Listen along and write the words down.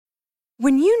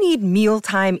When you need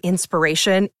mealtime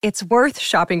inspiration, it's worth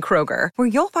shopping Kroger, where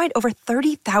you'll find over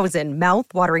 30,000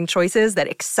 mouth-watering choices that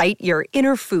excite your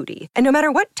inner foodie. And no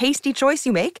matter what tasty choice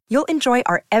you make, you'll enjoy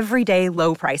our everyday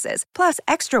low prices, plus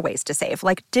extra ways to save,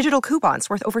 like digital coupons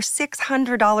worth over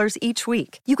 $600 each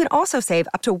week. You can also save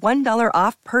up to $1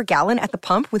 off per gallon at the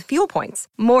pump with fuel points.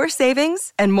 More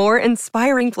savings and more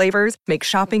inspiring flavors make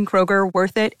shopping Kroger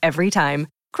worth it every time.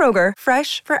 Kroger,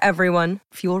 fresh for everyone.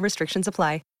 Fuel restrictions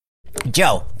apply.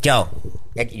 Joe, you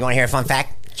want to hear a fun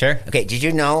fact? Sure. Okay, did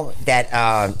you know that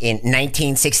in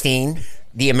 1916,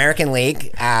 the American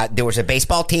League, there was a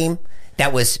baseball team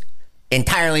that was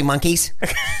entirely monkeys?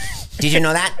 Did you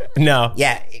know that? No.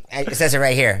 Yeah, it says it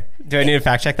right here. Do I need to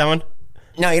fact check that one?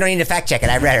 No, you don't need to fact check it.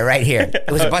 I read it right here.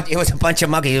 It was a bunch of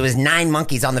monkeys. It was 9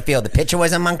 monkeys on the field. The pitcher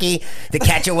was a monkey. The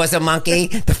catcher was a monkey.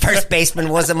 The first baseman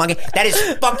was a monkey. That is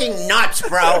fucking nuts,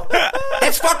 bro.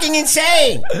 That's fucking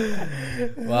insane.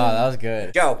 Wow, that was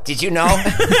good. Joe, did you know?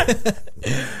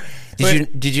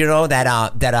 Did you know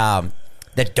that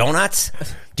that donuts?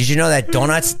 Did you know that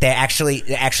donuts they're actually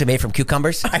made from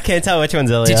cucumbers? I can't tell which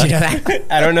one's Ilya. Did you know that?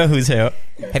 I don't know who's who.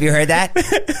 Have you heard that?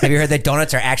 Have you heard that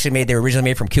donuts are actually made? They were originally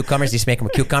made from cucumbers. They used to make them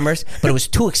with cucumbers, but it was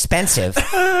too expensive.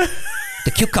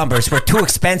 The cucumbers were too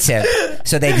expensive,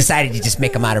 so they decided to just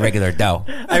make them out of regular dough.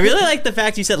 I really like the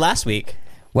fact you said last week.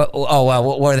 What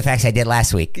were the facts I did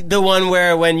last week? The one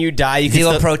where when you die, you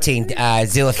Zilla Protein,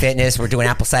 Zilla Fitness. We're doing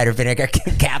apple cider vinegar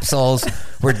capsules.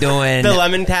 We're doing the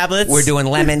lemon tablets. We're doing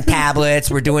lemon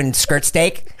tablets. We're doing skirt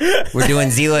steak. We're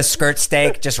doing Zilla skirt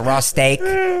steak, just raw steak,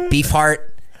 beef heart.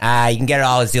 You can get it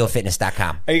all at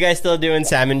ZillaFitness.com. Are you guys still doing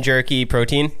salmon jerky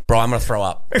protein? Bro, I'm gonna throw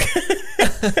up.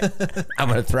 I'm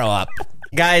gonna throw up.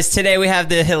 Guys, today we have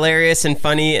the hilarious and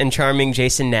funny and charming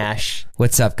Jason Nash.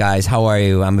 What's up, guys? How are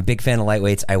you? I'm a big fan of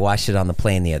Lightweights. I watched it on the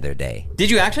plane the other day.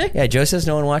 Did you actually? Yeah, Joe says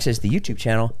no one watches the YouTube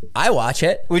channel. I watch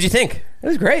it. What'd you think? It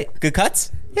was great. Good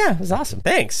cuts? Yeah, it was awesome.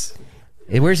 Thanks.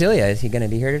 Hey, where's Ilya? Is he going to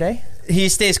be here today? He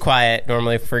stays quiet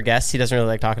normally for guests. He doesn't really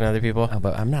like talking to other people. Oh,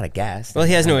 but I'm not a guest. Well,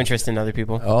 he has no interest in other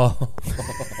people. Oh,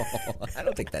 I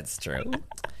don't think that's true.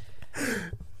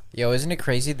 Yo, isn't it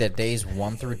crazy that days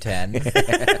 1 through 10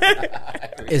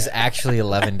 is actually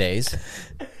 11 days?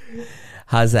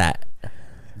 How's that?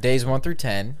 Days 1 through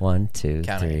 10. 1, 2,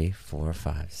 Counting. 3, 4,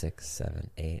 5, 6, 7,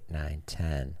 8, 9,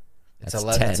 10. It's That's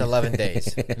 11. 10. It's 11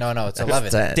 days. No, it's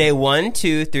 11. 10. Day 1,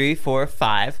 2, 3, 4,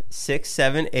 5, 6,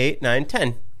 7, 8, 9,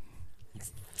 10.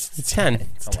 It's 10.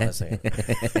 Hold on a second.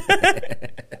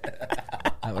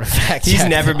 I'm gonna fact He's check.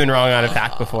 never been wrong on a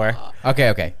fact before.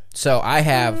 Okay. So I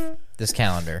have this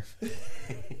calendar.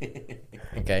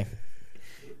 Okay.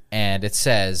 And it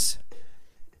says.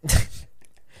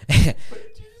 It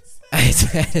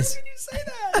says.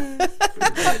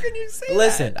 How can you say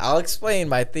Listen, I'll explain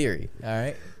my theory. All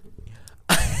right.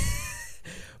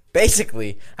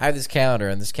 Basically, I have this calendar,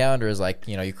 and this calendar is like,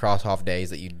 you cross off days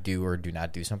that you do or do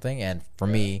not do something. And for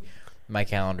me, my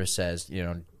calendar says,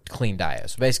 clean diet.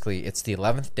 So basically, it's the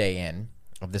 11th day in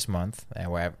of this month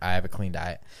where I have a clean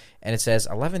diet. And it says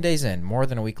 11 days in, more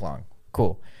than a week long.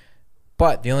 Cool.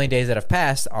 But the only days that have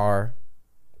passed are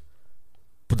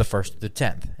the 1st to the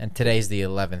 10th. And today's the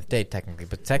 11th day, technically.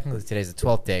 But technically, today's the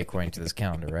 12th day, according to this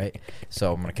calendar, right?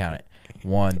 So I'm going to count it.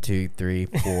 1, 2, 3,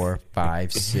 4,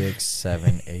 5, 6,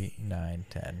 7, 8, 9,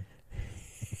 10.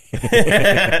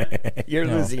 You're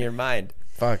losing your mind.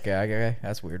 Fuck, okay,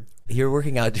 that's weird. You're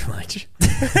working out too much.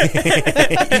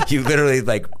 You literally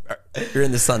you're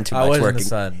in the sun too much. I was working. in the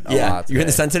sun a Yeah, lot you're in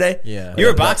the today. sun today. Yeah. You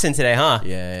were boxing today, huh?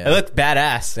 Yeah. It looked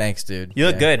badass. Thanks, dude. You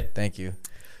look good. Thank you.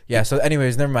 Yeah, so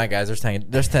anyways, never mind, guys. There's 10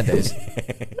 days.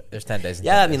 There's 10 days.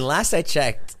 Yeah, I mean, last I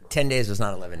checked, 10 days was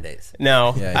not 11 days.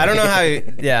 No, Yeah, I don't know how.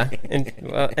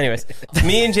 Anyways,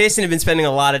 me and Jason have been spending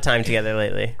a lot of time together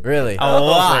lately. Really? A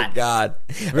lot. Oh my god.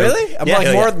 Really? I'm Yeah.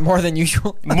 like more than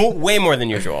usual. Way more than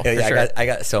usual. Yeah, for sure. I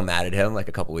got so mad at him a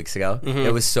couple weeks ago.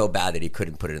 It was so bad that he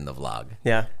couldn't put it in the vlog.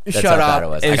 Yeah. That's Shut how bad up. it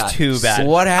was. It I was got- too bad.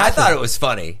 What I happened? thought it was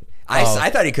funny. I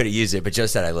thought he could have used it, but Joe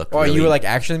said I looked. Oh, really, you were like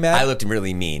actually mad? I looked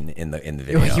really mean in the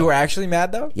video. You were actually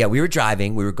mad though? Yeah, we were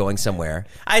driving. We were going somewhere.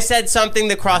 I said something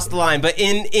that crossed the line, but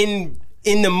in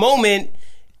the moment,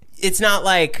 it's not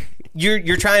like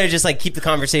you're trying to just keep the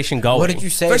conversation going. What did you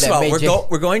say? First of that all, made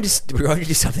we're going to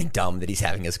do something dumb that he's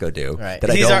having us go do Right. that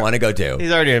I don't want to go do.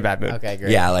 He's already in a bad mood. Okay,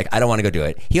 great. Yeah, I don't want to go do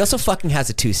it. He also fucking has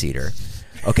a 2-seater.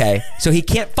 Okay, so he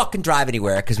can't fucking drive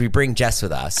anywhere because we bring Jess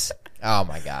with us. Oh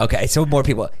my god. Okay, so more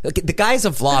people. Look, the guy's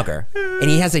a vlogger, and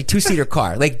he has a 2-seater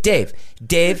car. Like Dave,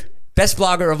 best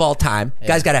vlogger of all time. Yeah.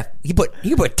 Guy's got he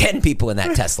put 10 people in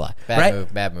that Tesla.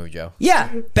 right? Bad move, Joe.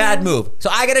 Yeah, bad move.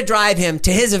 So I got to drive him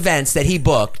to his events that he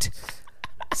booked.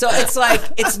 So it's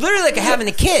literally like having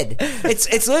a kid.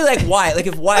 It's literally like Wyatt. Like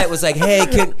if Wyatt was like, hey,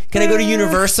 can I go to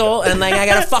Universal? And like I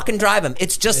gotta fucking drive him.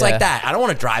 It's just like that. I don't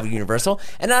want to drive to Universal,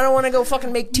 and I don't want to go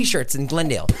fucking make T-shirts in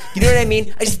Glendale. You know what I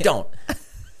mean? I just don't.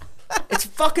 It's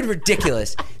fucking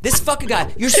ridiculous. This fucking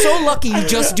guy, you're so lucky you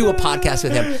just do a podcast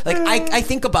with him. Like, I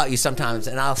think about you sometimes,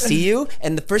 and I'll see you,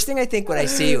 and the first thing I think when I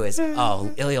see you is,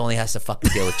 oh, Ilya only has to fucking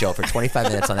deal with Joe for 25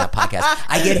 minutes on that podcast.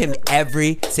 I get him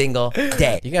every single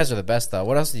day. You guys are the best, though.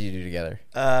 What else did you do together?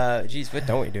 Geez, what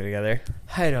don't we do together?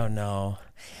 I don't know.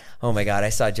 Oh my God, I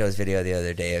saw Joe's video the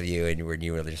other day of you, and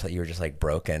you were just like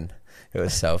broken. It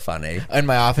was so funny. In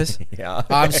my office? Yeah.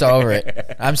 Oh, I'm so over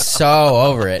it. I'm so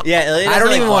over it. Yeah, Ilya I doesn't don't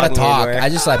like even want to vlogging talk. anymore. I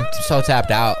just like so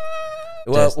tapped out.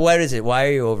 Well, what is it? Why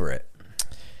are you over it?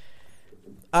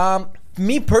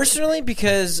 Me personally,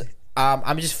 because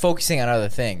I'm just focusing on other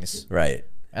things. Right.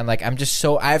 And like I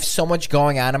have so much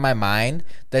going on in my mind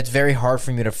that's very hard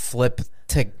for me to flip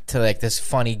to like this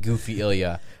funny, goofy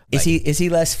Ilya. Is he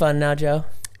less fun now, Joe?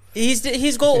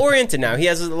 He's goal oriented now. He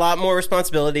has a lot more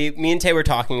responsibility. Me and Tay were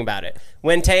talking about it.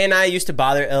 When Tay and I used to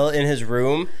bother Il in his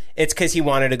room, it's because he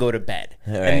wanted to go to bed,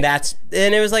 Right. and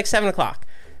it was like 7:00,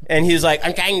 and he was like,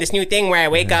 "I'm trying this new thing where I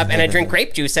wake up and I drink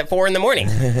grape juice at 4 a.m,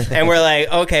 and we're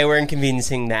like, "Okay, we're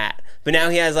inconveniencing that." But now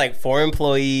he has like 4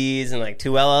 employees and like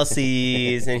 2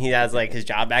 LLCs, and he has like his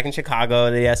job back in Chicago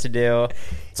that he has to do.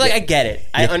 So like, I get it,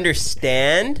 I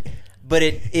understand, but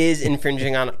it is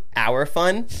infringing on our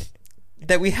fun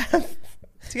that we have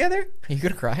together. Are you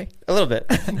gonna cry? A little bit.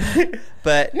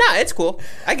 But no, it's cool.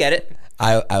 I get it.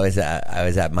 I was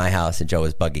at my house and Joe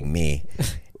was bugging me,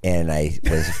 and I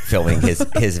was filming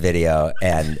his video,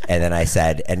 and then I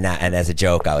said, and as a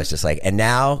joke, I was just like, and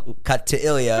now cut to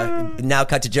Ilya, now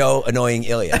cut to Joe annoying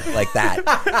Ilya like that,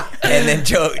 and then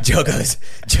Joe goes,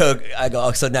 I go,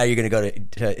 oh, so now you're gonna go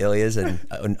to Ilya's and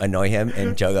annoy him,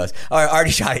 and Joe goes, oh, I already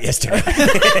shot it yesterday.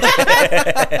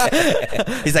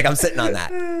 He's like, I'm sitting on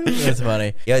that. That's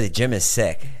funny. Yo, the gym is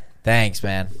sick. Thanks,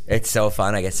 man. It's so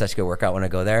fun. I get such a good workout when I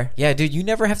go there. Yeah, dude, you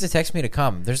never have to text me to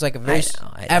come. There's like a very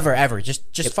I know. ever just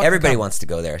fucking Everybody come. wants to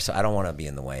go there, so I don't want to be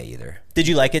in the way either. Did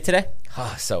you like it today?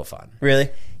 Oh, so fun. Really?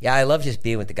 Yeah, I love just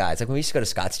being with the guys. Like when we used to go to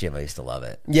Scott's gym, I used to love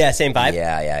it. Yeah, same vibe.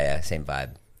 Yeah. Same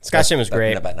vibe. Scott's gym was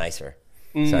great. But nicer.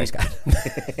 Sorry, Scott.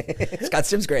 Scott's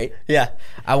gym's great. Yeah.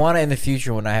 I want to in the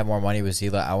future when I have more money with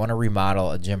Zila, I want to remodel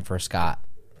a gym for Scott.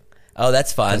 Oh,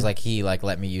 that's fun. Because like he like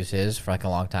let me use his for like a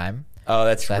long time. Oh,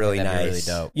 that's So I think really that'd be nice.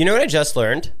 really dope. You know what I just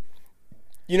learned?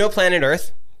 You know Planet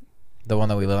Earth? The one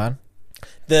that we live on.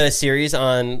 The series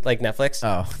on like Netflix?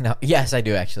 Oh no, yes, I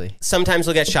do actually. Sometimes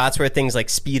we'll get shots where things like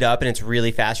speed up and it's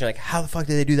really fast. You're like, how the fuck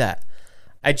did they do that?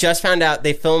 I just found out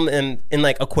they film in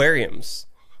like aquariums.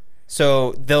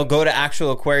 So they'll go to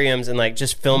actual aquariums and like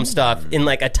just film stuff in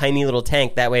like a tiny little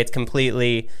tank. That way it's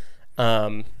completely,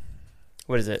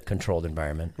 what is it? Controlled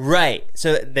environment. Right.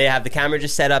 So they have the camera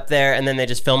just set up there and then they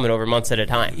just film it over months at a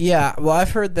time. Yeah, well,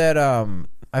 I've heard that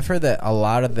a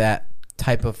lot of that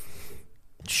type of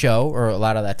show or a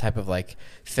lot of that type of like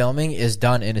filming is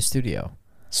done in a studio.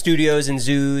 Studios and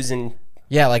zoos and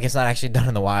Yeah, like it's not actually done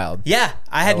in the wild. yeah,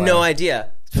 I had no idea.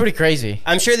 It's pretty crazy.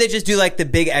 I'm sure they just do like the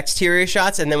big exterior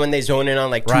shots, and then when they zone in on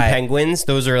like two Right. penguins,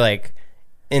 those are like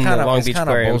in the Long Beach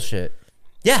Aquarium. Bullshit.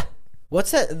 Yeah,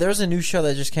 What's that? There's a new show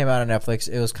that just came out on Netflix.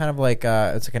 It was kind of like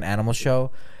it's like an animal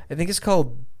show. I think it's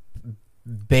called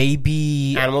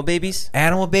Animal Babies.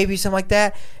 Animal Baby, something like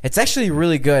that. It's actually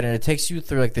really good, and it takes you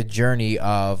through like the journey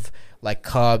of like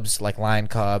cubs, like lion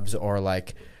cubs, or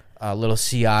like little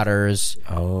sea otters.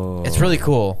 Oh. It's really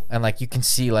cool, and like you can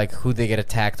see like who they get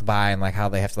attacked by and like how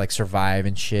they have to like survive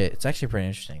and shit. It's actually pretty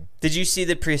interesting. Did you see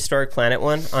the Prehistoric Planet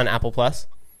one on Apple Plus?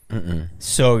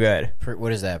 So good.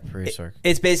 What is that? Prehistoric.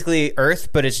 It's basically Earth,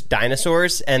 but it's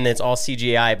dinosaurs, and it's all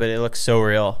CGI, but it looks so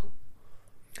real.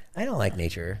 I don't like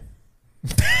nature.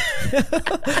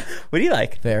 What do you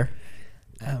like? Fair.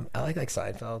 I like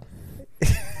Seinfeld.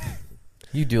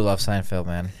 You do love Seinfeld,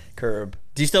 man. Curb.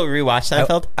 Do you still rewatch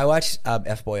Seinfeld? I watched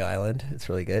F-Boy Island. It's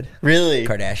really good. Really?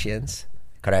 Kardashians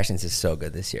is so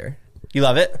good this year. You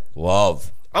love it?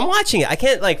 Love. I'm watching it. I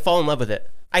can't like fall in love with it.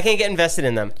 I can't get invested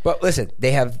in them. But listen,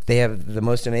 they have the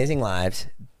most amazing lives.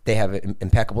 They have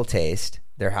impeccable taste.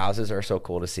 Their houses are so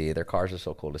cool to see. Their cars are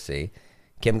so cool to see.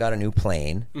 Kim got a new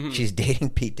plane. She's dating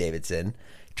Pete Davidson.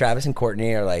 Travis and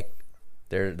Courtney are like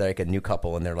they're like a new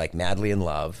couple, and they're like madly in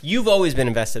love. You've always been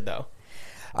invested, though.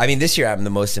 I mean, this year I'm the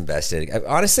most invested.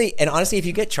 Honestly, if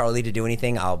you get Charlie to do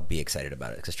anything, I'll be excited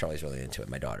about it because Charlie's really into it.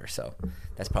 My daughter, so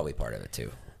that's probably part of it too.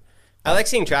 I like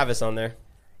seeing Travis on there.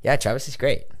 Yeah, Travis is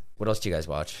great. What else do you guys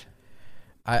watch?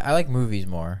 I like movies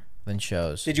more. than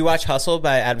shows. Did you watch Hustle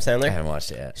by Adam I Sandler? haven't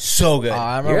watched it yet. So good.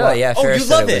 I remember Really? Yeah, Oh, Ferris you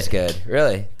said love it was it. good.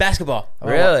 Really? Basketball.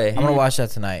 Really? I'm gonna watch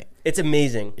that tonight. It's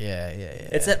amazing. Yeah.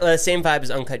 It's the same vibe as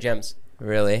Uncut Gems.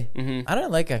 Really? I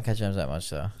don't like Uncut Gems that much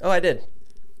though. Oh, I did.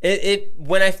 It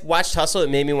when I watched Hustle, it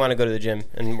made me want to go to the gym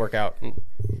and work out.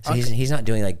 So he's not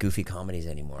doing like goofy comedies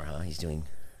anymore, huh? He's doing.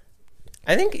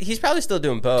 I think he's probably still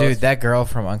doing both. Dude, that girl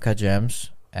from Uncut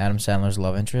Gems, Adam Sandler's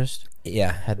love interest,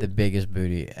 Yeah. had the biggest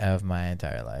booty of my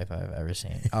entire life I've ever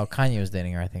seen. Oh, Kanye was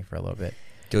dating her, I think, for a little bit.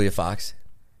 Julia Fox.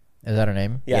 Is that her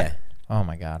name? Yeah. Oh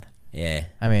my god. Yeah.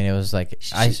 I mean, it was like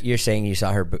You're saying you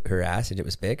saw her ass and it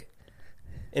was big?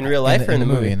 In real life or in the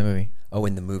movie? In the movie. Oh,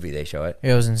 in the movie they show it.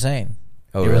 It was insane.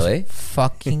 Oh, It was really?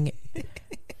 fucking.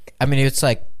 I mean, it's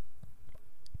like.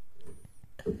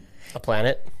 A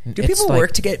planet. Do people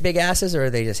work to get big asses, or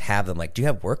they just have them? Like, do you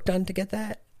have work done to get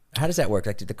that? How does that work?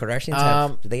 Like, do the Kardashians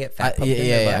have? Do they get fat? pumped in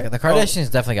their Yeah. butt? The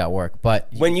Kardashians definitely got work, but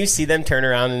When you see them turn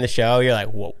around in the show, you're like,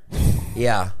 whoa.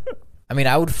 Yeah. I mean,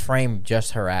 I would frame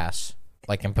just her ass,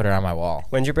 like, and put it on my wall.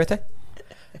 When's your birthday?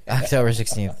 October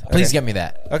 16th. Please get me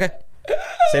that. Okay.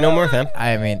 Say no more, fam.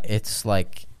 I mean, it's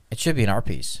like it should be an art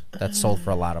piece that's sold for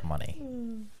a lot of money.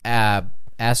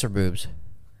 Ass or boobs?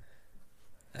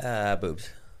 Boobs.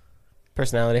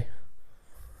 Personality.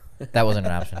 That wasn't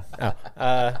an option.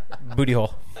 Booty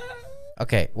hole.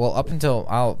 Okay, well, up until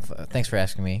thanks for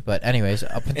asking me, but anyways,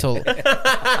 up until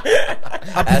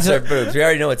Ass or boobs? We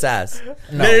already know it's ass.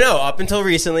 No. Up until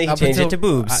recently, he changed it to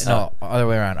boobs. No, other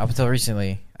way around. Up until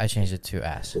recently, I changed it to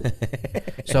ass.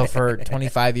 So for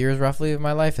 25 years, roughly, of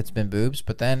my life, it's been boobs.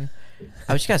 But then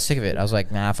I just got sick of it. I was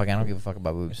like, nah, fuck, I don't give a fuck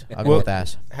about boobs. I'll go with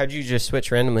ass. How'd you just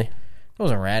switch randomly? It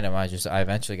wasn't random. I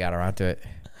eventually got around to it.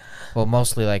 Well,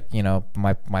 mostly like, you know,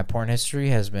 my porn history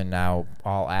has been now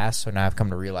all ass. So now I've come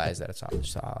to realize that it's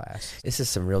just all ass. This is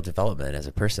some real development as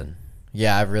a person.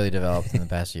 Yeah, I've really developed in the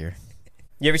past year.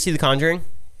 You ever see The Conjuring?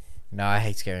 No, I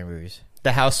hate scary movies.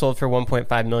 The house sold for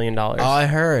 $1.5 million. Oh, I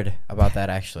heard about that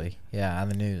actually. Yeah, on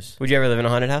the news. Would you ever live in a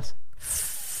haunted house?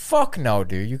 Fuck no,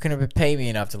 dude. You couldn't pay me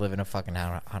enough to live in a fucking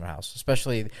haunted house,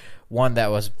 especially one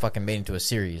that was fucking made into a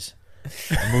series,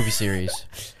 a movie series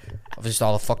of just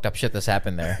all the fucked up shit that's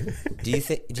happened there. Do you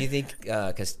think?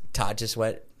 Because Todd just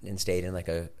went and stayed in like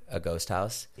a ghost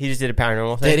house. He just did a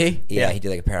paranormal thing. Did he? Yeah, he did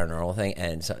like a paranormal thing,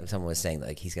 and someone was saying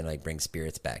like he's gonna like bring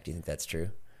spirits back. Do you think that's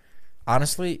true?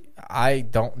 Honestly, I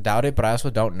don't doubt it, but I also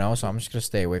don't know, so I'm just gonna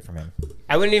stay away from him.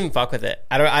 I wouldn't even fuck with it.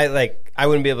 I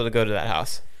wouldn't be able to go to that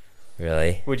house.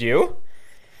 Really? Would you?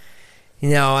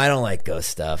 No, I don't like ghost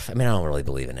stuff. I mean, I don't really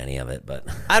believe in any of it, but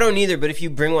I don't either, but if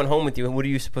you bring one home with you, what are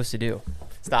you supposed to do?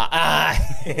 Stop.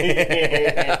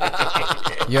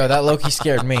 Yo, that low-key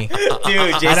scared me. Dude,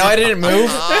 Jason, I know I didn't move,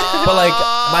 but like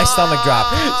my stomach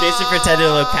dropped. Jason pretended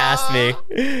to look past me.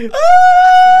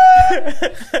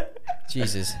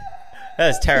 Jesus. That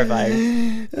was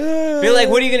terrifying. Be like,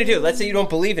 what are you going to do? Let's say you don't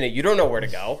believe in it. You don't know where to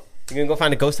go. You're going to go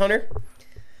find a ghost hunter?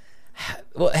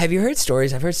 well, have you heard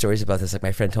stories? I've heard stories about this. Like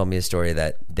my friend told me a story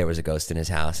that there was a ghost in his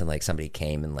house, and like somebody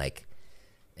came and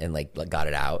got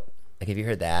it out. Like, have you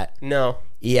heard that? No.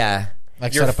 Yeah.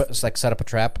 Like set up a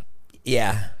trap.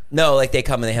 Yeah. No, like they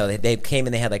come and they came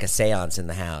and they had like a seance in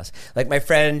the house. Like my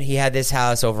friend, he had this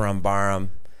house over on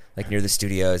Barham, like near the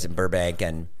studios in Burbank,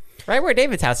 and Right where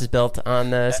David's house is built,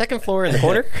 on the second floor in the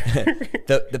corner.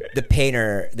 the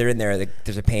painter, they're in there.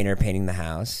 There's a painter painting the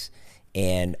house,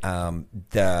 and all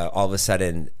of a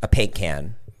sudden a paint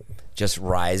can just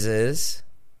rises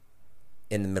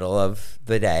in the middle of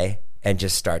the day and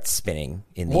just starts spinning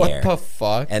in the air. What the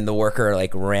fuck? And the worker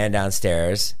like ran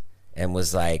downstairs and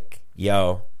was like,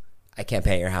 "Yo, I can't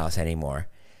paint your house anymore."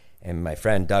 And my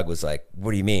friend Doug was like,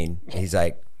 "What do you mean?" And he's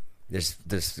like, There's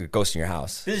a ghost in your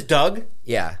house." This is Doug?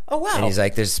 Yeah. Oh, wow. And he's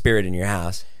like, "There's a spirit in your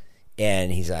house."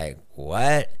 And he's like,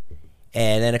 "What?"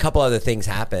 And then a couple other things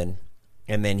happen,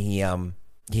 and then he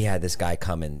had this guy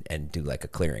come and do like a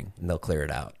clearing, and they'll clear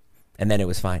it out, and then it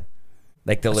was fine.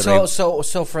 Like they'll literally.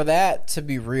 So for that to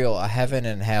be real, a heaven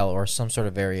and hell or some sort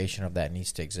of variation of that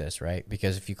needs to exist, right?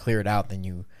 Because if you clear it out, then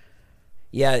you.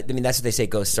 Yeah, I mean that's what they say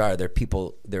ghosts are.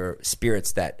 They're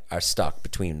spirits that are stuck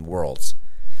between worlds.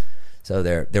 So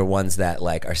they're ones that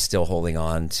like are still holding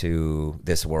on to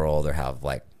this world, or have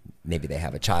like maybe they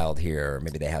have a child here, or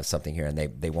maybe they have something here, and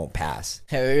they won't pass.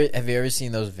 Have you ever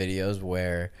seen those videos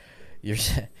where you're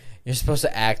supposed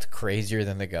to act crazier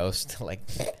than the ghost to like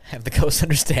have the ghost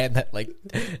understand that like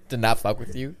to not fuck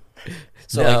with you?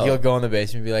 So No. like you'll go in the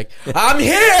basement and be like, "I'm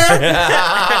here!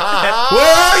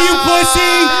 Where are you,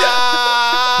 pussy?"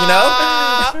 You know?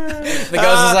 The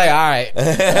ghost is like, all right,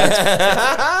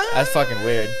 that's fucking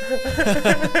weird.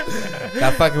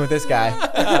 Not fucking with this guy.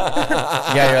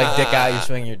 You got your like dick out. You're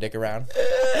swinging your dick around.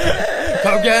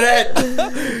 Go get it!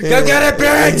 Go get it,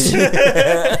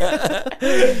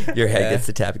 bitch! Your head gets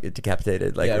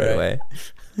decapitated like right away.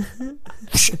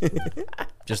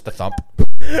 Just the thump.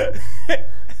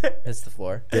 Hits the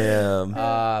floor. Damn.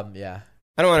 Yeah.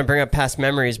 I don't want to bring up past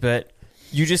memories, but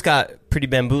you just got pretty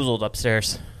bamboozled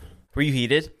upstairs. Were you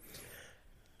heated?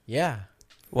 Yeah.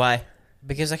 Why?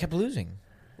 Because I kept losing.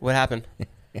 What happened?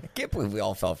 I can't believe we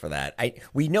all fell for that.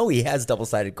 We know he has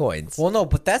double-sided coins. Well, no,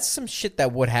 but that's some shit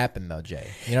that would happen, though, Jay.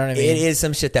 You know what I mean? It is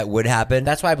some shit that would happen.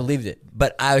 That's why I believed it.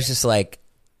 But I was just like,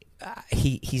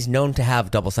 he's known to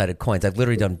have double-sided coins. I've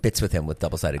literally done bits with him with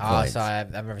double-sided Oh, coins. so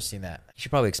I've never seen that. You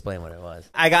should probably explain what it was.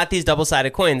 I got these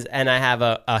double-sided coins, and I have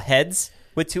a heads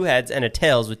with 2 heads and a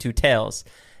tails with 2 tails.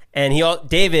 And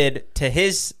David, to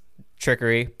his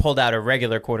trickery, pulled out a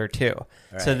regular quarter too.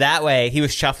 Right. So that way, he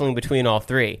was shuffling between all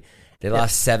 3. They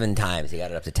lost 7 times. He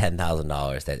got it up to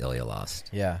 $10,000 that Ilya lost.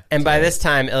 Yeah. And by this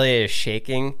time, Ilya is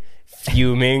shaking,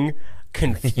 fuming,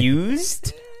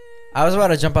 confused. I was about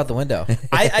to jump out the window.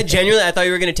 I genuinely, I thought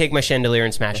you were going to take my chandelier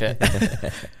and smash it.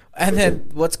 And then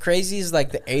what's crazy is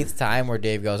like the 8th time where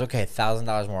Dave goes, okay,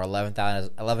 $1,000 more,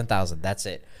 11,000. That's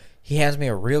it. He hands me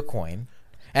a real coin,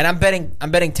 and I'm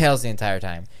betting tails the entire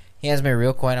time. He hands me a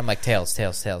real coin. I'm like, tails.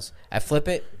 I flip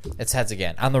it. It's heads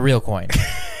again on the real coin.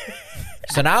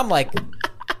 So now I'm like,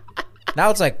 now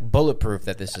it's like bulletproof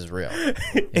that this is real.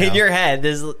 In your head,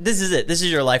 this is it. This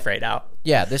is your life right now.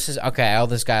 Yeah, this is okay. I owe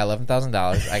this guy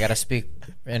 $11,000. I got to speak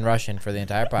in Russian for the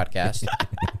entire podcast,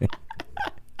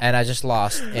 and I just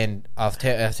lost in a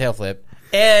tail flip.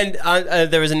 And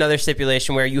there was another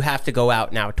stipulation where you have to go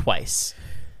out now twice.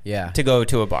 Yeah, to go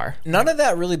to a bar. None of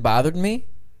that really bothered me.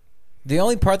 The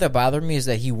only part that bothered me is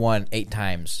that he won 8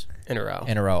 times in a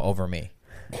row over me.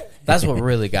 That's what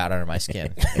really got under my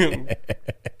skin.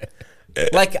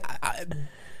 Like,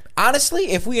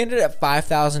 honestly, if we ended at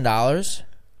 $5,000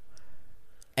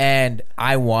 and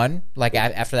I won, like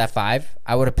after that 5,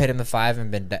 I would have paid him the 5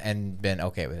 and been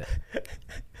okay with it.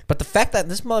 But the fact that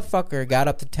this motherfucker got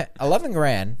up to 11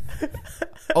 grand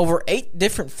over 8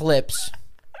 different flips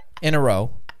in a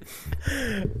row,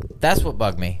 that's what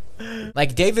bugged me.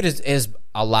 Like, David is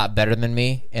a lot better than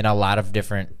me in a lot of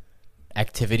different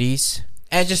activities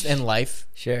and just in life.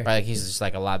 Sure. Right? Like, he's just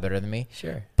like a lot better than me.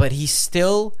 Sure. But he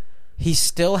still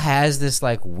has this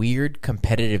like weird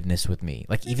competitiveness with me.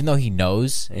 Like, even though he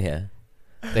knows that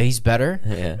he's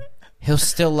better, he'll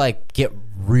still like get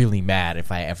really mad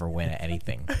if I ever win at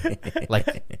anything.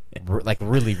 like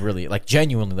really, like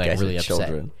genuinely, like really upset.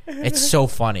 Children. It's so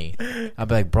funny. I'll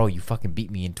be like, bro, you fucking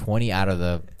beat me in 20 out of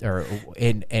the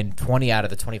 20 out of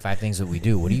the 25 things that we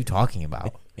do. What are you talking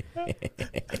about?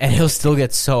 And he'll still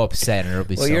get so upset, and it'll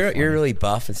be you're really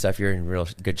buff and stuff. You're in real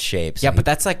good shape. So yeah, but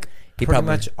that's like pretty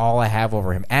much all I have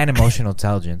over him, and emotional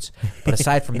intelligence. But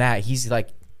aside from that, he's like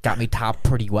got me top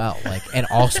pretty well, like in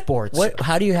all sports.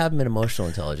 How do you have him in emotional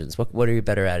intelligence? What are you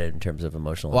better at it in terms of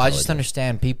emotional intelligence? I just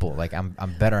understand people. Like I'm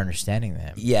better understanding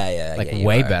them. Yeah. Like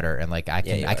way better, and like I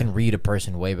can read a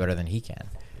person way better than he can.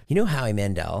 You know Howie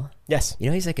Mandel? Yes. You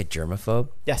know he's like a germaphobe?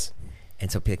 Yes.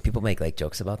 And so people make like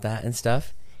jokes about that and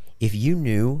stuff. If you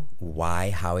knew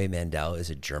why Howie Mandel is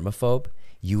a germaphobe,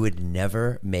 you would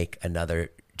never make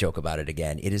another joke about it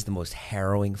again. It is the most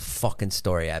harrowing fucking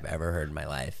story I've ever heard in my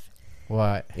life.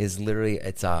 What? Is literally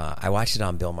I watched it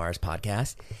on Bill Maher's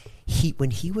podcast. When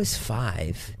he was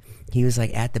 5, he was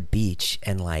like at the beach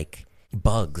and like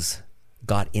bugs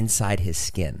got inside his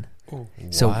skin.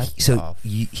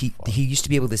 He used to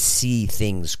be able to see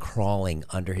things crawling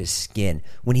under his skin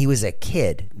when he was a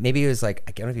kid. Maybe he was like,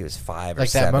 I don't know if he was 5 or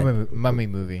 7. Like that mummy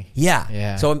movie.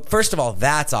 Yeah. So first of all,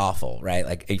 that's awful, right?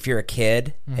 Like if you're a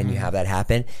kid and you have that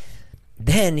happen,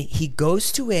 then he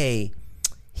goes to a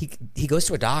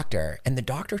doctor, and the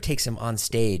doctor takes him on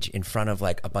stage in front of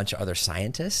like a bunch of other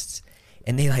scientists,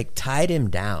 and they like tied him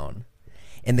down.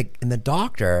 And the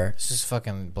doctor, this is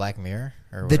fucking Black Mirror.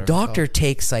 Or the doctor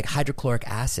takes like hydrochloric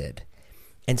acid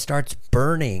and starts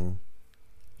burning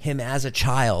him as a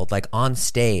child, like on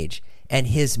stage. And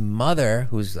his mother,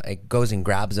 who's like goes and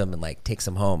grabs him and like takes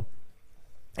him home.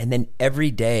 And then every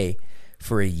day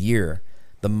for a year,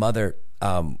 the mother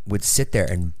would sit there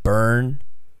and burn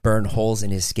holes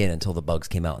in his skin until the bugs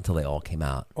came out, until they all came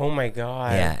out. Oh my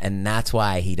God. Yeah, and that's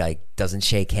why he like doesn't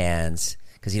shake hands,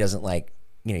 because he doesn't like.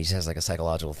 You know, he just has like a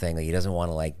psychological thing that he doesn't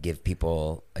want to like give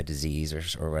people a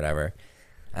disease or whatever.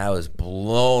 I was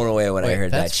blown away when I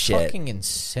heard that shit. That's fucking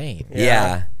insane.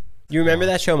 Yeah. You remember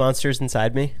that show Monsters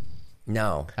Inside Me?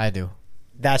 No. I do.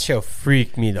 That show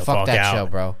freaked me the fuck Fuck that out. show,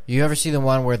 bro. You ever see the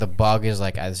one where the bug is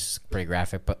like, this is pretty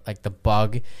graphic, but like the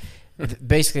bug,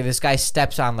 basically this guy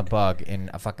steps on the bug in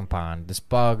a fucking pond. This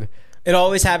bug, It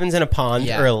always happens in a pond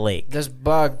or a lake. this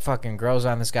bug fucking grows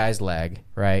on this guy's leg,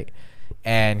 right?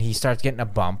 And he starts getting a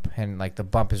bump, and like the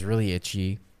bump is really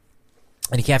itchy,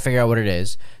 and he can't figure out what it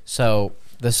is. So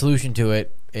the solution to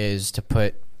it is to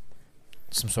put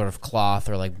some sort of cloth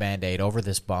or like Band-Aid over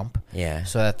this bump, Yeah.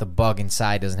 so that the bug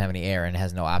inside doesn't have any air and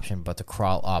has no option but to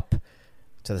crawl up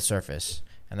to the surface.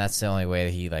 And that's the only way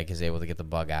that he like is able to get the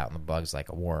bug out, and the bug's like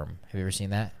a worm. Have you ever seen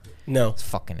that? No. It's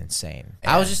fucking insane.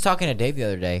 I was just talking to Dave the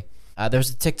other day. There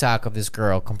was a TikTok of this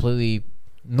girl, completely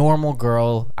normal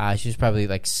girl. She was probably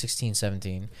like 16,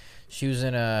 17. She was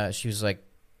like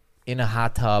in a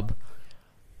hot tub,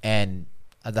 and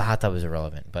the hot tub is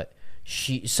irrelevant, but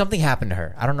something happened to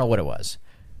her. I don't know what it was.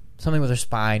 Something with her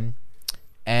spine,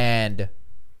 and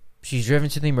she's driven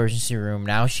to the emergency room.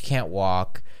 Now she can't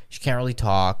walk. She can't really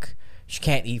talk. She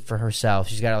can't eat for herself.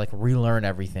 She's got to like relearn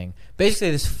everything. Basically,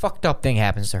 this fucked up thing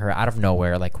happens to her out of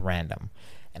nowhere, like random.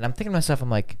 And I'm thinking to myself, I'm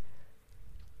like,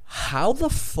 how the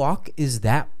fuck is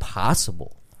that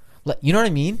possible? Like, you know what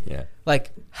I mean? Yeah.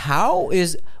 Like, how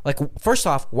is, like, first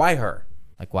off, why her?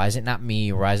 Like, why is it not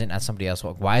me? Or why is it not somebody else?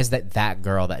 Why is that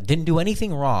girl that didn't do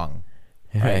anything wrong?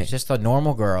 Right? It's just a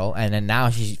normal girl, and then now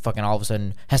she's fucking all of a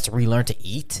sudden has to relearn to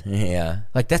eat? Yeah.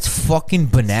 Like, that's fucking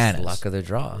bananas. Luck of the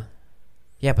draw.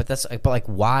 Yeah, but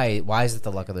why is it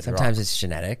the luck of the draw? Sometimes it's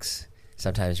genetics.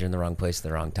 Sometimes you're in the wrong place at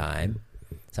the wrong time.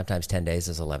 Sometimes 10 days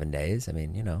is 11 days. I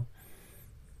mean, you know.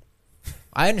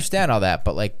 I understand all that,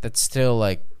 but like that's still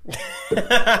like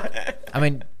I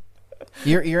mean,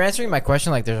 you're answering my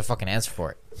question like there's a fucking answer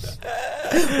for it.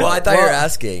 Well, I thought you were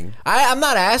asking. I'm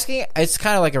not asking. It's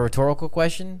kind of like a rhetorical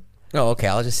question. Oh, okay.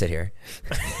 I'll just sit here.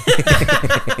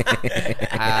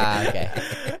 Okay.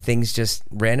 Things just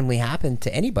randomly happen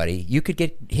to anybody. You could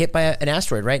get hit by an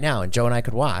asteroid right now, and Joe and I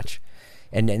could watch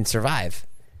and survive.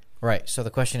 Right. So the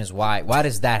question is why? Why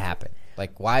does that happen?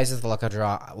 Like, why is it the luck of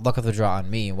the draw on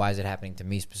me, and why is it happening to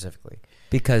me specifically?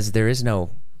 Because there is no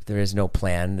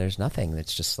plan. There's nothing.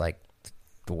 It's just like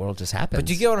the world just happens. But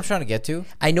do you get what I'm trying to get to?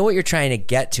 I know what you're trying to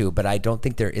get to, but I don't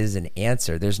think there is an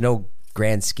answer. There's no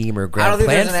grand scheme or I grand don't think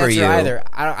plan there's an for answer you either.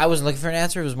 I wasn't looking for an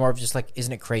answer. It was more of just like,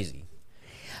 isn't it crazy?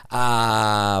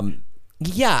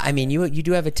 Yeah, I mean, you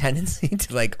do have a tendency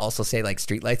to like also say like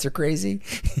streetlights are crazy.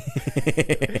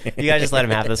 You guys just let him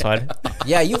have this one.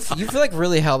 Yeah, you feel like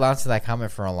really held on to that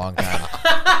comment for a long time.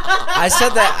 I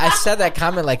said that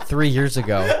comment like 3 years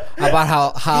ago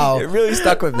about how It really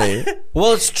stuck with me.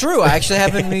 well, it's true. I actually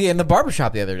happened to me in the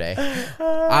barbershop the other day.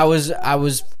 I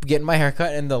was getting my hair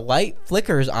cut and the light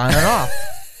flickers on and off.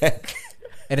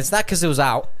 And it's not because it was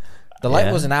out. The light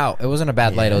Yeah. wasn't out. It wasn't a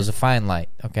bad light. It was a fine light,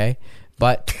 okay?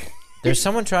 But there's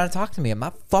someone trying to talk to me. I'm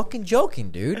not fucking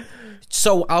joking, dude.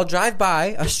 So I'll drive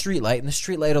by a street light and the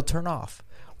street light will turn off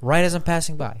right as I'm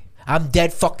passing by. I'm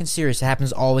dead fucking serious. It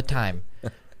happens all the time.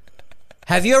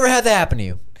 Have you ever had that happen to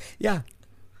you? Yeah.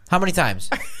 How many times?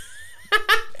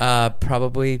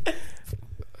 Probably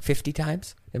 50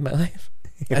 times in my life.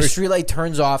 A street light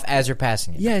turns off as you're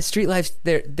passing it. Yeah, street lights,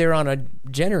 they're on a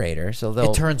generator, so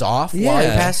they'll... It turns off while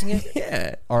you're passing it?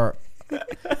 Yeah. Or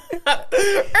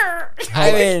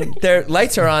I mean, their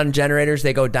lights are on generators.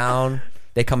 They go down.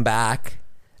 They come back.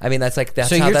 I mean, that's like so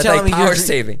how you're that's telling like me power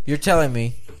saving. You're telling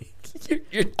me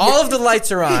You're all of the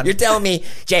lights are on. You're telling me,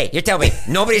 Jay, you're telling me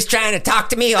nobody's trying to talk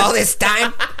to me all this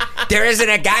time? There isn't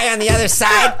a guy on the other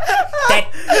side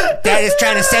that is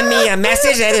trying to send me a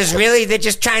message that is really they're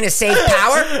just trying to save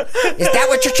power? Is that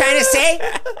what you're trying to say?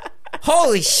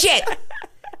 Holy shit.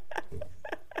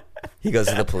 He goes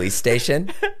to the police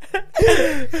station.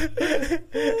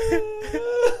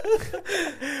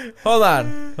 Hold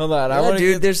on. I want to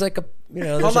Dude, there's like a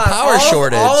there's Hold a on. power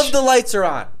shortage. All of the lights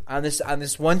are on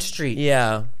this one street.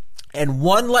 Yeah. And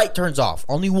one light turns off.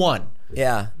 Only one.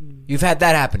 Yeah. You've had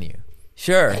that happen to you.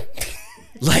 Sure.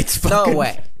 Lights No fucking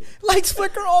way. Lights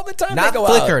flicker all the time. Not they go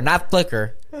flicker, out. not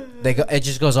flicker. It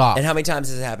just goes off. And how many times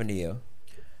has it happened to you?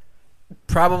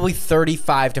 Probably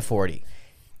 35 to 40.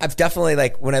 I've definitely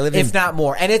when I lived in If not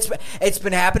more. And it's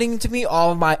been happening to me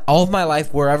all of my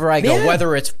life wherever I go, Yeah.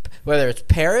 whether it's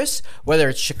Paris, whether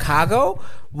it's Chicago,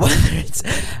 whether it's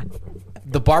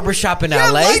the barbershop in LA.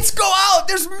 lights go out.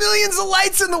 There's millions of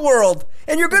lights in the world,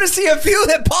 and you're going to see a few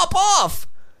that pop off.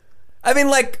 I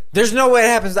mean, There's no way it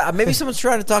happens. Maybe someone's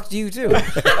trying to talk to you too. Maybe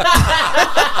it's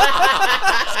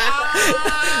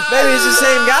the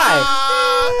same guy.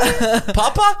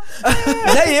 Papa?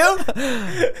 Is that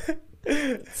you?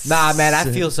 Nah, man, I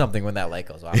feel something when that light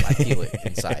goes off. I feel it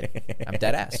inside. I'm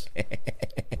dead ass.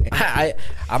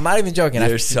 I'm not even joking.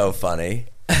 You're so funny.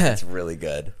 It's really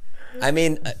good. I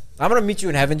mean, I'm gonna meet you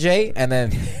in heaven, Jay, and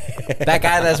then that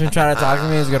guy that's been trying to talk to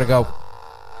me is gonna go,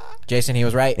 Jason, he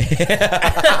was right.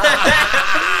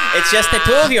 It's just the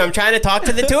two of you. I'm trying to talk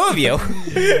to the two of you.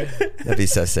 that'd be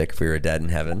so sick if we were dead in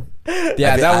heaven.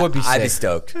 Yeah, that would be sick. I'd be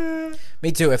stoked.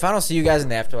 Me too. If I don't see you guys in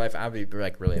the afterlife, I'd be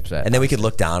like really upset. And then we could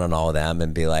look down on all of them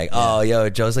and be like, "Oh, yo,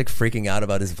 Joe's like freaking out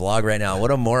about his vlog right now.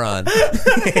 What a moron!"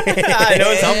 I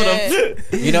know it's helping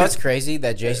him. You know what's crazy?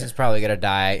 That Jason's probably gonna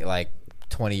die like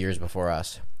 20 years before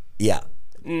us. Yeah.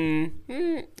 I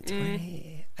mean,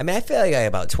 I feel like I have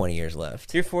about 20 years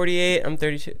left. You're 48. I'm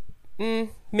 32.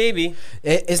 Maybe.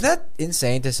 Isn't that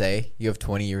insane to say? You have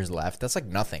 20 years left. That's like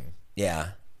nothing. Yeah.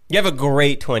 You have a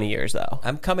great 20 years, though.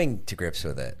 I'm coming to grips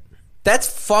with it. That's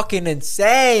fucking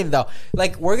insane, though.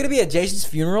 Like, we're gonna be at Jason's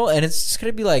funeral, and it's just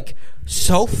gonna be like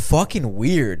so fucking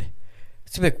weird.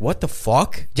 It's gonna be like, what the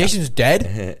fuck? Jason's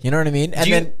dead. You know what I mean?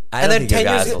 And then, I don't think 10 you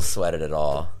guys years will sweat it at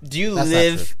all. Do you That's not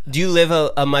live? Do you live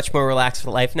a much more relaxed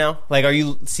life now? Like, are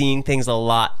you seeing things a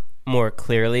lot more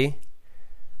clearly?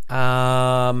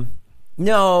 No.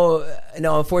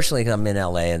 Unfortunately, 'cause I'm in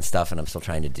LA and stuff, and I'm still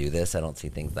trying to do this. I don't see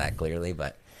things that clearly,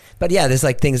 but yeah, there's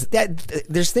like things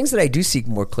that I do see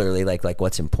more clearly, like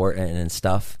what's important and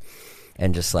stuff,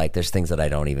 and just like there's things that I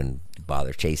don't even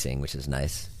bother chasing, which is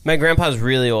nice. My grandpa's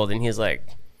really old, and he's like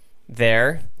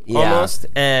there almost,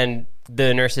 and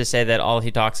the nurses say that all he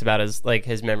talks about is like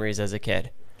his memories as a kid.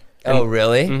 Oh,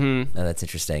 really? Mm-hmm. Oh, that's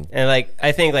interesting. And like,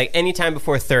 I think like anytime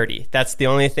before 30, that's the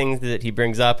only thing that he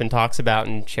brings up and talks about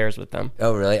and shares with them.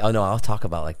 Oh, really? Oh, no, I'll talk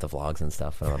about like the vlogs and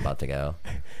stuff when I'm about to go.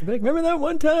 I'll be like, remember that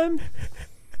one time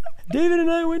David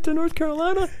and I went to North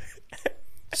Carolina?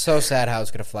 So sad how it's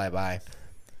gonna fly by.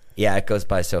 Yeah, it goes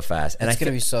by so fast. And It's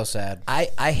gonna be so sad.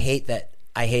 I hate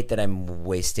that I'm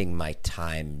wasting my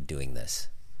time doing this.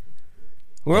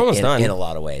 We're almost done. In a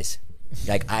lot of ways.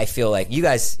 Like, I feel like you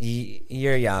guys,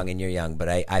 you're young, but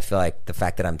I feel like the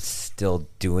fact that I'm still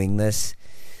doing this,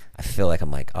 I feel like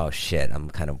I'm like, oh shit, I'm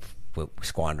kind of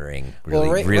squandering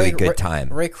really good time.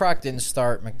 Ray Kroc didn't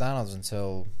start McDonald's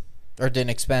didn't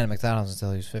expand McDonald's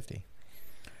until he was 50.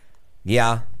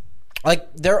 Yeah.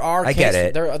 Like, there are I cases,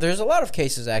 get it. There's a lot of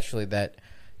cases actually that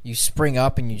you spring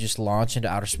up and you just launch into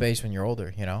outer space when you're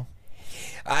older, you know?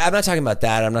 I'm not talking about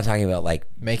that. I'm not talking about like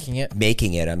Making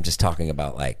it. I'm just talking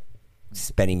about like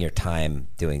spending your time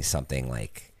doing something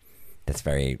like that's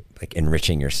very like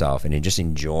enriching yourself and just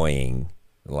enjoying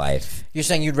life. You're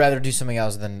saying you'd rather do something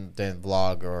else than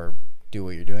vlog or do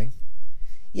what you're doing?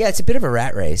 Yeah, it's a bit of a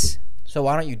rat race. So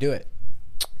why don't you do it?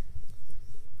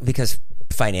 Because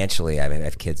financially, I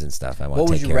have kids and stuff. I want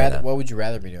to take care of them. What would you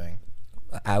rather be doing?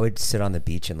 I would sit on the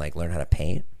beach and like learn how to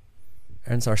paint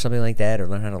or something like that, or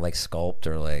learn how to like sculpt,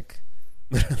 or like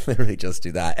literally just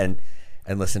do that and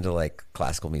listen to like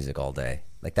classical music all day.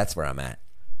 Like, that's where I'm at.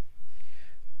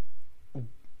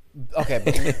 Okay,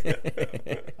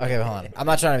 but hold on. I'm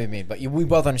not trying to be mean, but we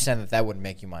both understand that wouldn't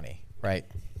make you money, right?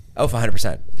 Oh,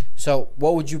 100%. So,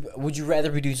 what would you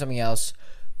rather be doing something else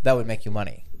that would make you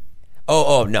money?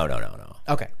 Oh, no.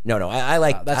 Okay. No. I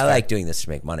like that's I fair. like doing this to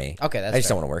make money. Okay, that's I just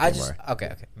fair. don't want to work anymore.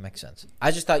 Okay, makes sense.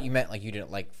 I just thought you meant like you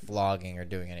didn't like vlogging or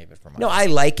doing any of it for money. No, I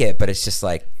like it, but it's just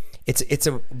like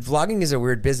vlogging is a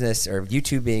weird business, or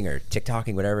YouTubing or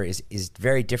TikToking, whatever, is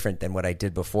very different than what I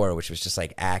did before, which was just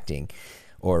like acting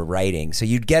or writing. So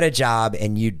you'd get a job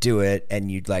and you'd do it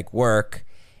and you'd like work,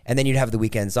 and then you'd have the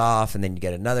weekends off, and then you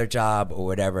get another job or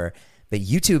whatever. But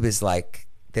YouTube is like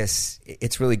this.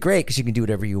 It's really great because you can do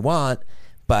whatever you want,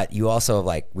 but you also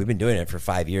like, we've been doing it for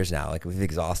 5 years now. Like, we've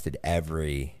exhausted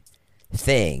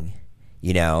everything,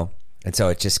 you know? And so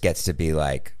it just gets to be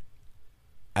like,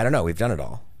 I don't know, we've done it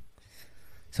all.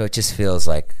 So it just feels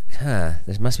like, there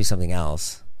must be something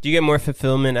else. Do you get more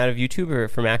fulfillment out of YouTube or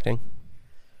from acting?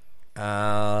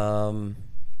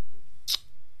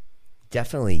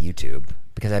 Definitely YouTube,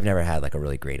 because I've never had like a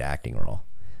really great acting role.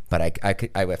 But I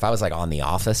could, if I was like on The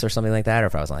Office or something like that, or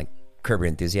if I was on like Curb Your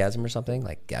Enthusiasm or something,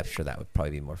 like, yeah, I'm sure that would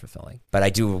probably be more fulfilling. But I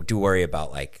do worry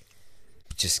about like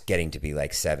just getting to be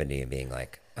like 70 and being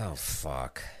like, oh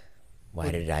fuck, why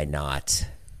did I not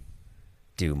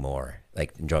do more,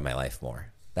 like enjoy my life more?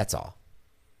 That's all.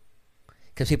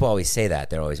 Because people always say that.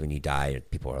 They're always, when you die,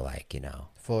 people are like, you know,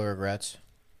 full of regrets.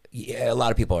 Yeah, a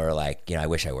lot of people are like, you know, I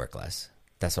wish I worked less.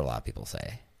 That's what a lot of people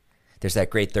say. There's that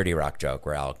great 30 Rock joke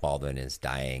where Alec Baldwin is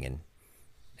dying, and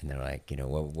they're like, you know,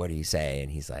 what do you say? And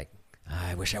he's like,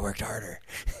 I wish I worked harder,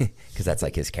 because that's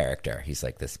like his character. He's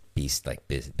like this beast, like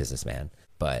businessman.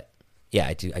 But yeah,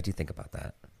 I do think about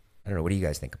that. I don't know. What do you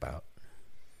guys think about?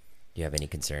 Do you have any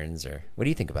concerns, or what do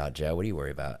you think about, Joe? What do you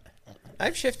worry about?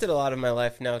 I've shifted a lot of my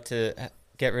life now to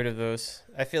get rid of those.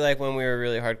 I feel like when we were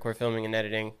really hardcore filming and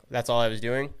editing, that's all I was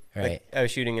doing. Right. Like, I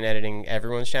was shooting and editing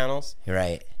everyone's channels, You're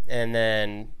right. and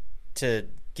then to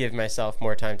give myself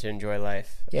more time to enjoy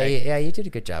life. Yeah, you did a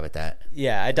good job at that.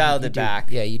 Yeah, I dialed it back.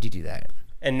 Yeah, you do that.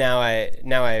 And now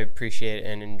I appreciate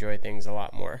and enjoy things a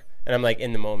lot more. And I'm like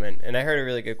in the moment. And I heard a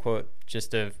really good quote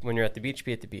just of when you're at the beach,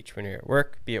 be at the beach. When you're at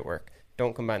work, be at work.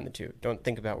 Don't combine the two. Don't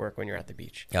think about work when you're at the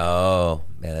beach. Oh,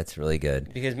 man, that's really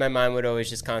good. Because my mind would always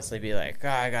just constantly be like, oh,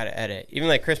 I got to edit. Even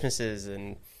like Christmases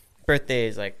and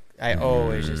birthdays, like I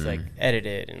always just like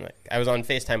edited. And like I was on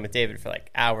FaceTime with David for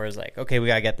like hours, like, okay, we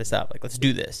got to get this up. Like, let's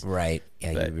do this. Right.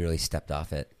 Yeah, But- you really stepped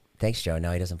off it. Thanks, Joe.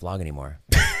 Now he doesn't vlog anymore.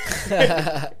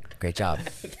 Great job.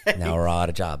 Now we're all out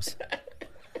of jobs.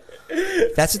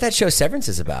 That's what that show Severance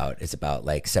is about. It's about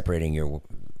like separating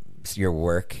your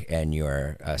work and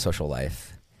your social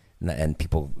life, and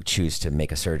people choose to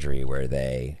make a surgery where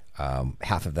they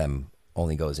half of them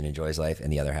only goes and enjoys life,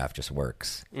 and the other half just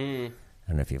works. I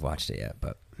don't know if you've watched it yet,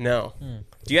 but No.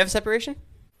 Do you have separation?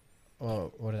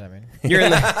 Well, what does that mean? You're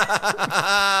in the,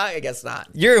 I guess not.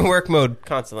 you're in work mode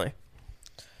constantly.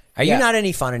 Are Yeah. you not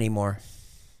any fun anymore?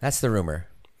 That's the rumor.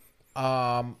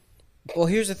 Well,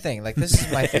 here's the thing. Like, this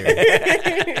is my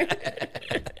theory.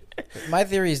 My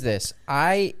theory is this: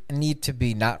 I need to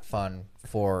be not fun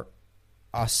for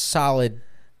a solid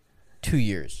 2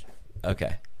 years.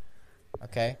 Okay.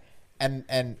 Okay,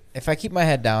 and if I keep my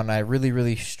head down, I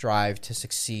really strive to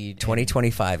succeed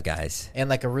 2025, guys. in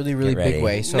like a really big ready.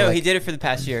 way. So No, like, he did it for the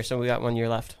past year, so we got 1 year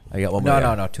left. I got one more.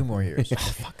 No, 2 more years.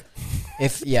 Fuck.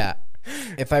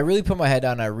 If I really put my head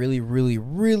down, I really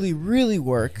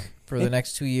work for the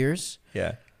next 2 years,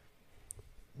 Yeah.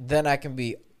 then I can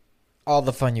be all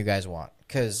the fun you guys want.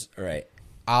 Because Right.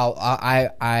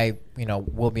 I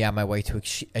will be on my way to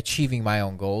achieving my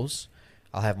own goals.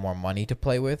 I'll have more money to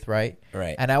play with, right?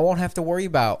 Right. And I won't have to worry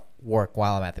about work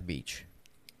while I'm at the beach.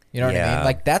 You know what I Yeah. mean?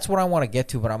 Like, that's what I want to get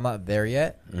to, but I'm not there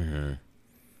yet. Mm-hmm.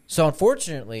 So,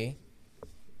 unfortunately,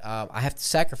 I have to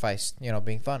sacrifice,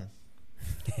 being fun.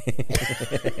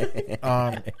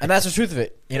 And that's the truth of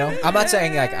it. I'm not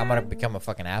saying like I'm gonna become a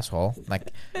fucking asshole,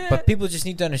 like, but people just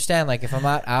need to understand, like, if I'm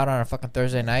not out on a fucking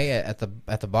Thursday night at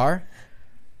the bar,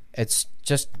 it's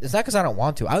not because I don't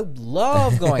want to. I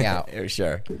love going out.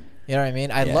 Sure. You know what I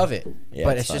mean? I Yeah. love it, Yeah,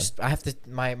 but it's it's just I have to.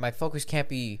 My focus can't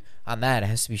be on that. It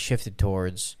has to be shifted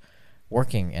towards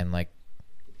working and like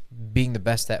being the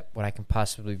best at what I can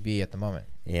possibly be at the moment.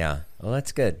 Yeah. Well,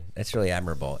 that's good. That's really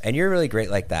admirable. And you're really great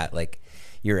like that. Like,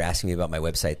 you were asking me about my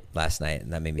website last night,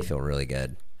 and that made me feel really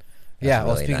good. That's Yeah,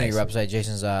 well, really speaking nice. of your website,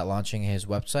 Jason's launching his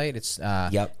website. It's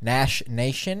Yep.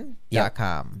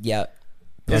 nashnation.com. Yep.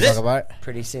 You want Is to it? talk about it?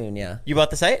 Pretty soon, yeah. You bought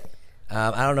the site?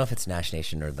 I don't know if it's Nash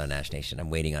Nation or the Nash Nation. I'm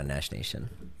waiting on Nash Nation.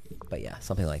 But yeah,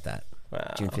 something like that.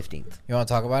 Wow. June 15th. You want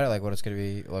to talk about it? Like what it's going to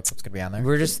be? What's going to be on there?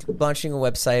 We're just launching a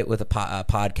website with a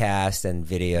podcast and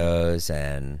videos,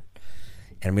 and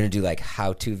I'm going to do like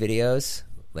how-to videos,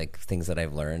 like things that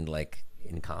I've learned like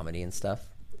in comedy and stuff,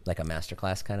 like a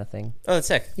masterclass kind of thing. Oh, that's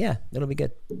sick. Yeah, it'll be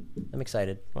good. I'm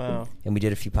excited. Wow. And we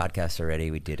did a few podcasts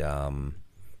already. We did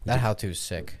That how-to is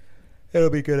sick. It'll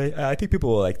be good. I think people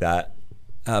will like that.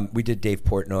 We did Dave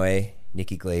Portnoy,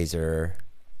 Nikki Glazer.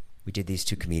 We did these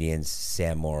two comedians,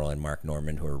 Sam Morrill and Mark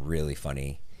Norman, who are really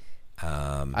funny.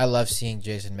 I love seeing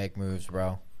Jason make moves,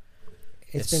 bro.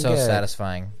 It's been so good.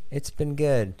 satisfying. It's been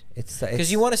good. It's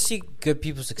Because you want to see good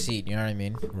people succeed. You know what I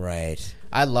mean? right.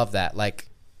 I love that. Like,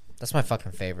 that's my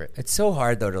fucking favorite. It's so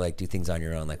hard though to like do things on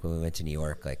your own. Like when we went to New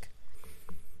York, like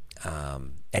I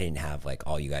didn't have like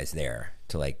all you guys there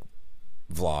to like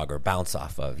vlog or bounce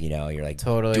off of. You're like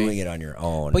Totally. doing it on your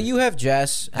own. But you have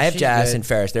Jess. I have she's Jazz good. and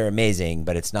Ferris. They're amazing,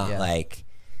 but it's not Yeah. like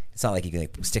you can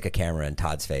like stick a camera in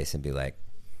Todd's face and be like,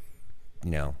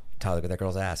 Todd, look at that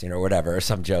girl's ass, or whatever, or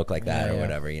some joke like that, Yeah, or yeah.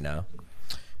 whatever,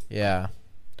 Yeah.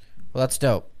 Well, that's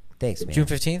dope. Thanks, man. June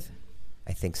 15th?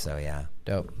 I think so. Yeah.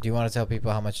 Dope. Do you want to tell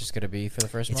people how much it's going to be for the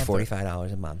first It's month?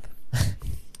 $45 a month.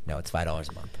 No, it's $5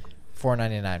 a month.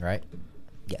 $4.99, right?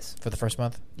 Yes. For the first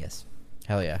month? Yes.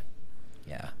 Hell yeah.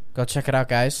 Yeah. Go check it out,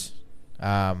 guys.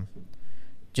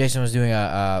 Jason was doing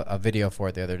a video for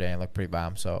it the other day and it looked pretty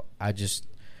bomb, so I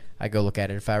go look at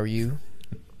it if I were you.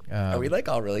 Are we like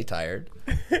all really tired?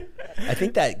 I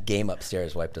think that game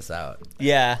upstairs wiped us out.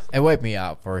 Yeah. It wiped me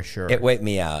out for sure. It wiped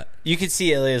me out. You could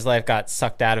see Ilya's life got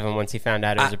sucked out of him once he found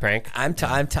out it was a prank.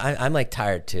 I'm like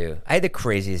tired too. I had the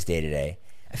craziest day today.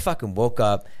 I fucking woke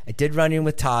up. I did run in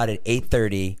with Todd at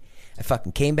 8:30. I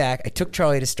fucking came back. I took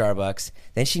Charlie to Starbucks.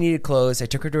 Then she needed clothes. I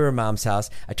took her to her mom's house.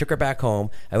 I took her back home.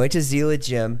 I went to Zila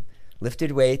Gym,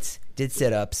 lifted weights, did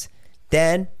sit-ups,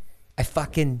 Then I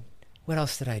fucking, what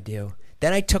else did I do?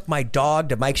 Then I took my dog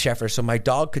to Mike Sheffer so my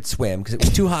dog could swim because it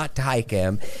was too hot to hike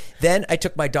him. Then I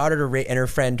took my daughter and her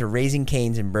friend to Raising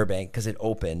Cane's in Burbank because it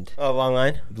opened. Oh, long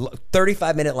line?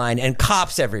 35-minute line and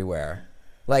cops everywhere.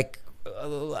 Like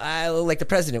the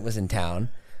president was in town.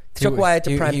 Took Wyatt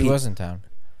to Prime He was in town.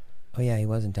 Oh, yeah, he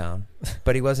was in town.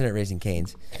 But he wasn't at Raising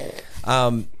Cane's.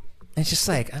 It's just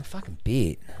like, I'm fucking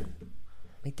beat.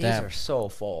 My days Damn. are so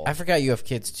full. I forgot you have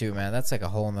kids too, man. That's like a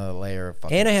whole nother layer of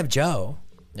fucking. And I have Joe.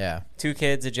 Yeah. 2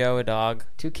 kids, a Joe, a dog.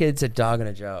 2 kids, a dog, and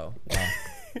a Joe.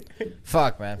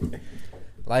 Fuck, man.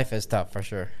 Life is tough for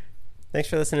sure. Thanks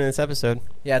for listening to this episode.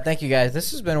 Yeah, thank you guys.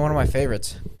 This has been one of my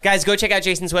favorites. Guys, go check out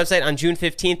Jason's website on June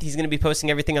 15th. He's going to be posting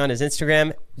everything on his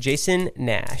Instagram, Jason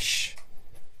Nash.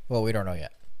 Well, we don't know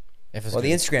yet. If it's Well, good.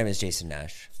 the Instagram is Jason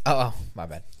Nash. Oh, my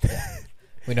bad. Yeah.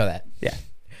 We know that. Yeah.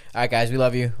 All right, guys. We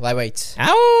love you. Lightweights.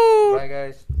 Ow! Bye,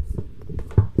 guys.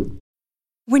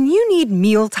 When you need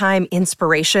mealtime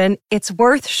inspiration, it's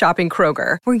worth shopping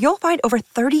Kroger, where you'll find over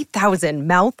 30,000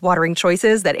 mouth-watering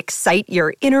choices that excite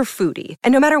your inner foodie.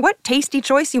 And no matter what tasty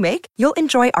choice you make, you'll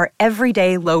enjoy our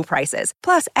everyday low prices,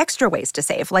 plus extra ways to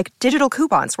save, like digital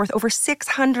coupons worth over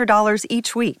 $600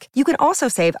 each week. You can also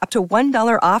save up to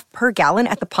 $1 off per gallon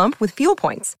at the pump with fuel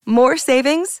points. More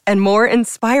savings and more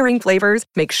inspiring flavors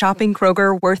make shopping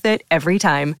Kroger worth it every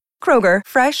time. Kroger,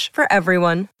 fresh for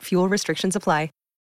everyone. Fuel restrictions apply.